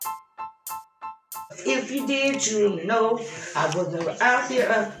If you did, you know I was never out here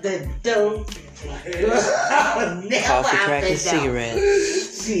up the door. I was never Coffee, out crack, there. and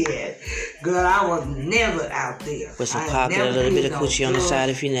cigarettes. Shit. Girl, I was never out there. With some I pop and a never little bit did of no coochie on the drugs. side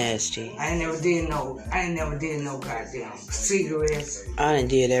if you're nasty. I ain't never did no goddamn cigarettes. I done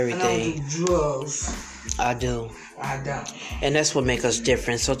did I don't everything. do drugs. I do. I don't. And that's what make us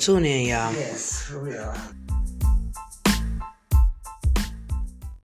different. So tune in, y'all. Yes, for real.